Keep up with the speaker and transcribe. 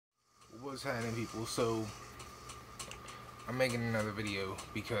What's happening, people? So I'm making another video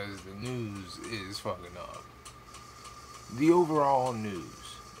because the news is fucking up. The overall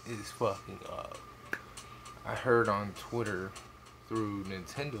news is fucking up. I heard on Twitter through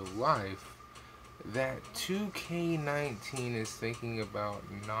Nintendo Life that 2K19 is thinking about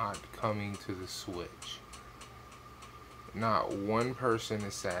not coming to the Switch. Not one person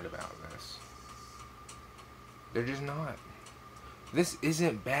is sad about this. They're just not. This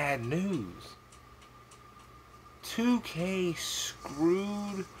isn't bad news. 2K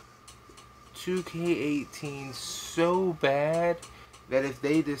screwed 2K18 so bad that if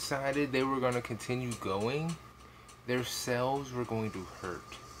they decided they were going to continue going, their sales were going to hurt.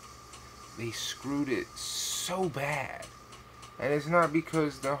 They screwed it so bad. And it's not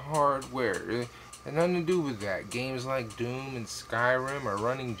because the hardware. It had nothing to do with that. Games like Doom and Skyrim are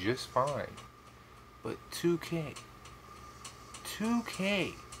running just fine. But 2K,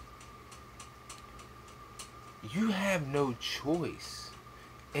 you have no choice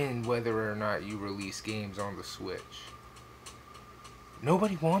in whether or not you release games on the Switch.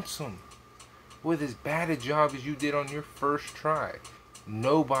 Nobody wants them. With as bad a job as you did on your first try,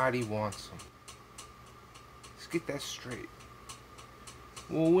 nobody wants them. Let's get that straight.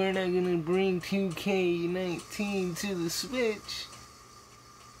 Well, we're not gonna bring 2K19 to the Switch.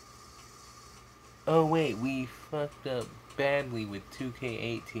 Oh wait, we fucked up badly with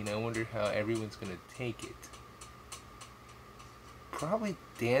 2K18. I wonder how everyone's gonna take it. Probably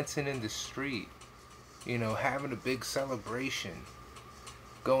dancing in the street, you know, having a big celebration,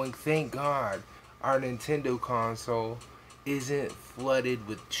 going, thank God our Nintendo console isn't flooded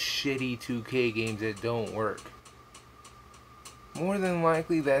with shitty 2K games that don't work. More than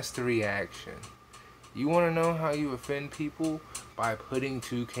likely that's the reaction. You want to know how you offend people? By putting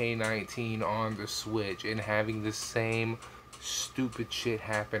 2K19 on the Switch and having the same stupid shit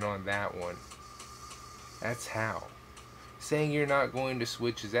happen on that one. That's how. Saying you're not going to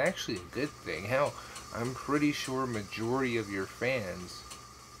Switch is actually a good thing. Hell, I'm pretty sure majority of your fans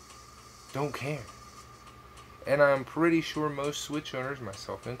don't care. And I'm pretty sure most Switch owners,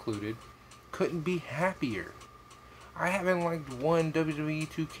 myself included, couldn't be happier. I haven't liked one WWE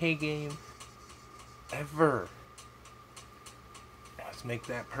 2K game ever. Let's make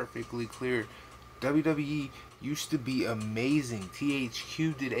that perfectly clear. WWE used to be amazing.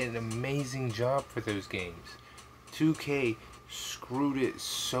 THQ did an amazing job for those games. 2K screwed it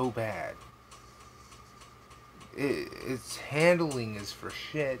so bad. Its handling is for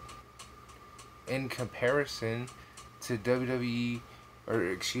shit in comparison to WWF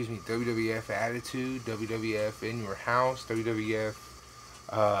Attitude, WWF In Your House, WWF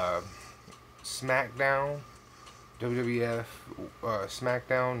SmackDown, WWF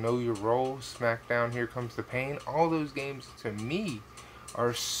SmackDown Know Your Role, SmackDown Here Comes the Pain. All those games to me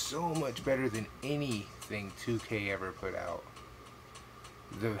are so much better than anything 2K ever put out.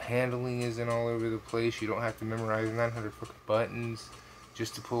 The handling isn't all over the place. You don't have to memorize 900 fucking buttons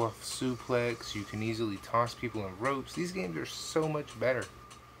just to pull off a suplex. You can easily toss people in ropes. These games are so much better.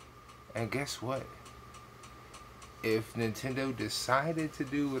 And guess what? If Nintendo decided to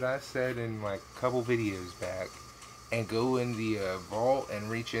do what I said in like a couple videos back and go in the vault and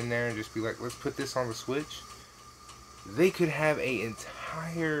reach in there and just be like, let's put this on the Switch, they could have an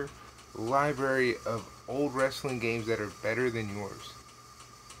entire library of old wrestling games that are better than yours.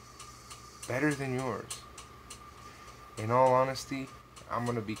 Better than yours. In all honesty, I'm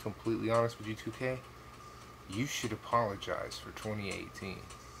going to be completely honest with you, 2K. You should apologize for 2018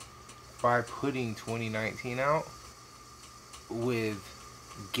 by putting 2019 out with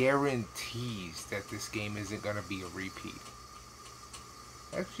guarantees that this game isn't going to be a repeat.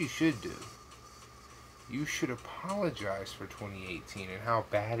 That's what you should do. You should apologize for 2018 and how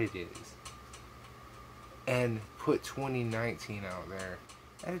bad it is, and put 2019 out there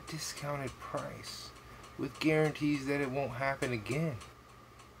at a discounted price with guarantees that it won't happen again.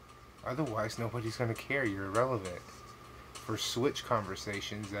 Otherwise, nobody's going to care. You're irrelevant. For Switch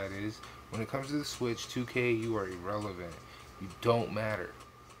conversations, that is. When it comes to the Switch, 2K, you are irrelevant. You don't matter.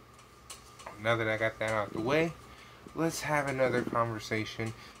 Now that I got that out the way, let's have another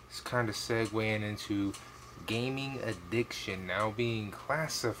conversation. It's kind of segueing into gaming addiction now being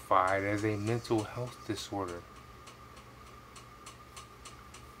classified as a mental health disorder.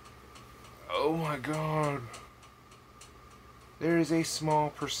 Oh my God. There is a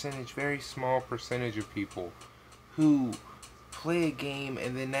small percentage, very small percentage of people who play a game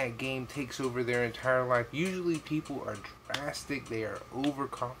and then that game takes over their entire life. Usually people are drastic, they are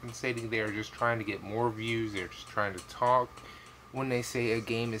overcompensating, they are just trying to get more views, they're just trying to talk when they say a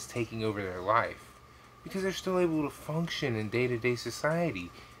game is taking over their life. Because they're still able to function in day-to-day society.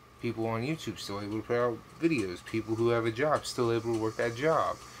 People on YouTube still able to put out videos. People who have a job still able to work that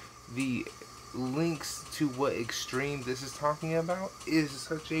job. The links to what extreme this is talking about is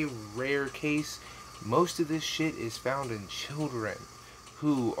such a rare case. Most of this shit is found in children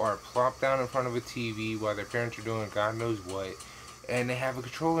who are plopped down in front of a TV while their parents are doing God knows what, and they have a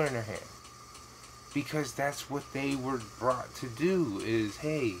controller in their hand. Because that's what they were brought to do, is,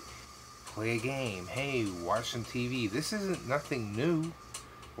 hey, play a game. Hey, watch some TV. This isn't nothing new.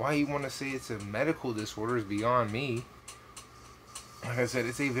 Why you want to say it's a medical disorder is beyond me. Like I said,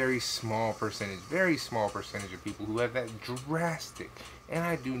 it's a very small percentage of people who have that drastic, and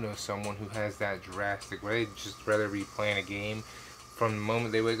I do know someone who has that drastic, where they'd just rather be playing a game from the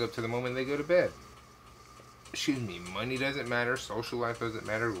moment they wake up to the moment they go to bed. Excuse me, money doesn't matter, social life doesn't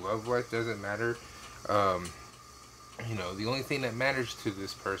matter, love life doesn't matter. The only thing that matters to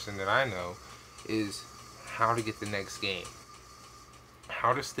this person that I know is how to get the next game.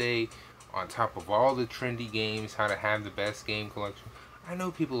 How to stay on top of all the trendy games, how to have the best game collection. I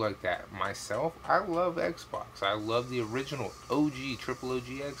know people like that. Myself, I love Xbox. I love the original triple OG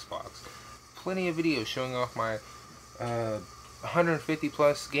Xbox. Plenty of videos showing off my 150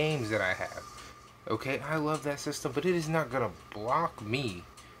 plus games that I have. Okay, I love that system, but it is not going to block me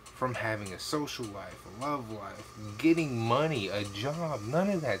from having a social life, a love life, getting money, a job, none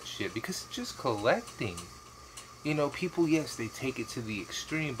of that shit, because it's just collecting. People, yes, they take it to the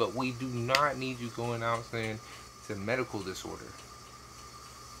extreme, but we do not need you going out saying it's a medical disorder.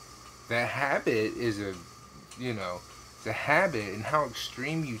 That habit is it's a habit, and how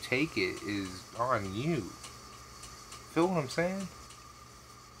extreme you take it is on you. Feel what I'm saying?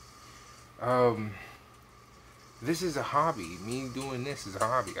 This is a hobby. Me doing this is a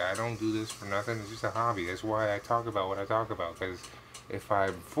hobby. I don't do this for nothing. It's just a hobby. That's why I talk about what I talk about. Because if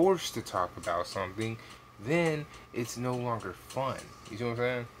I'm forced to talk about something, then it's no longer fun. You see what I'm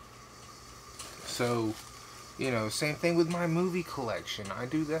saying? So, same thing with my movie collection. I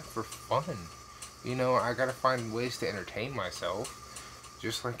do that for fun. I gotta find ways to entertain myself,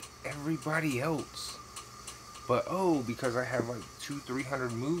 just like everybody else. But, because I have like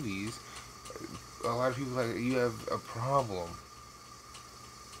 200-300 movies, a lot of people are like, you have a problem.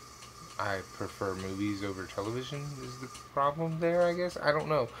 I prefer movies over television is the problem there, I guess. I don't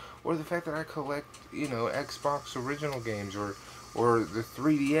know. Or the fact that I collect, Xbox original games or the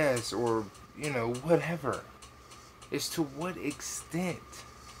 3DS or, whatever. It's to what extent?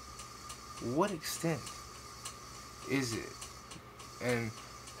 What extent is it? And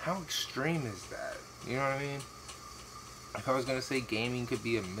how extreme is that? You know what I mean? If I was going to say gaming could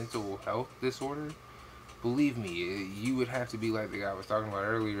be a mental health disorder, believe me, you would have to be like the guy I was talking about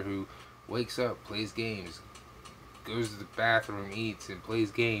earlier who wakes up, plays games, goes to the bathroom, eats, and plays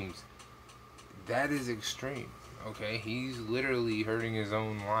games. That is extreme, okay? He's literally hurting his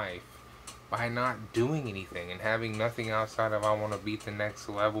own life by not doing anything and having nothing outside of I want to beat the next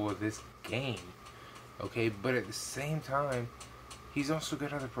level of this game, okay? But at the same time, he's also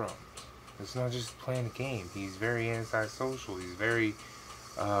got other problems. It's not just playing a game. He's very antisocial. He's very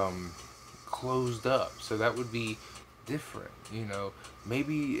closed up. So that would be different,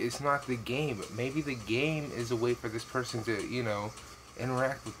 Maybe it's not the game, but maybe the game is a way for this person to,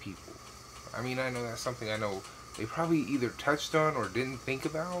 interact with people. I mean, I know that's something I know they probably either touched on or didn't think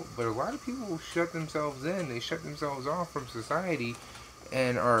about, but a lot of people shut themselves in. They shut themselves off from society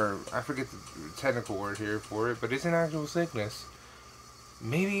and are, I forget the technical word here for it, but it's an actual sickness.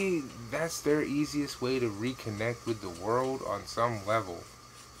 Maybe that's their easiest way to reconnect with the world on some level,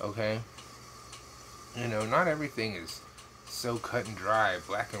 okay? Not everything is so cut and dry,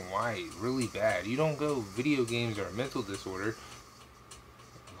 black and white, really bad. You don't go video games are a mental disorder.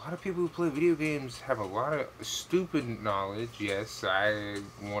 A lot of people who play video games have a lot of stupid knowledge. Yes, I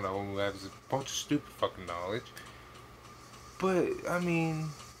one of them who has a bunch of stupid fucking knowledge. But, I mean,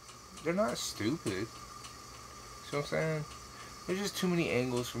 they're not stupid. See what I'm saying? There's just too many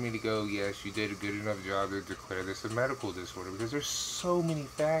angles for me to go, yes, you did a good enough job to declare this a medical disorder, because there's so many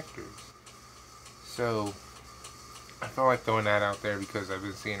factors. So, I felt like throwing that out there because I've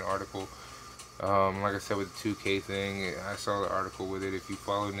been seeing an article, like I said with the 2K thing, I saw the article with it. If you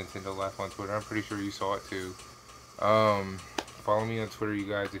follow Nintendo Life on Twitter, I'm pretty sure you saw it too. Follow me on Twitter, you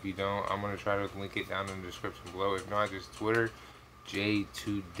guys. If you don't, I'm going to try to link it down in the description below. If not, just Twitter,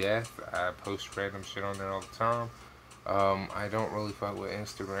 J2Death. I post random shit on there all the time. I don't really fuck with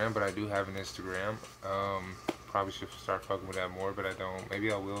Instagram, but I do have an Instagram. Probably should start fucking with that more, but I don't.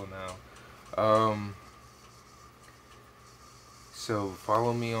 Maybe I will now. So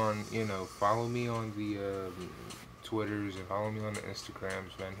follow me on, follow me on the Twitters and follow me on the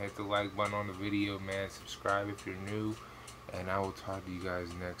Instagrams, man. Hit the like button on the video, man. Subscribe if you're new. And I will talk to you guys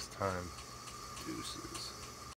next time. Deuces.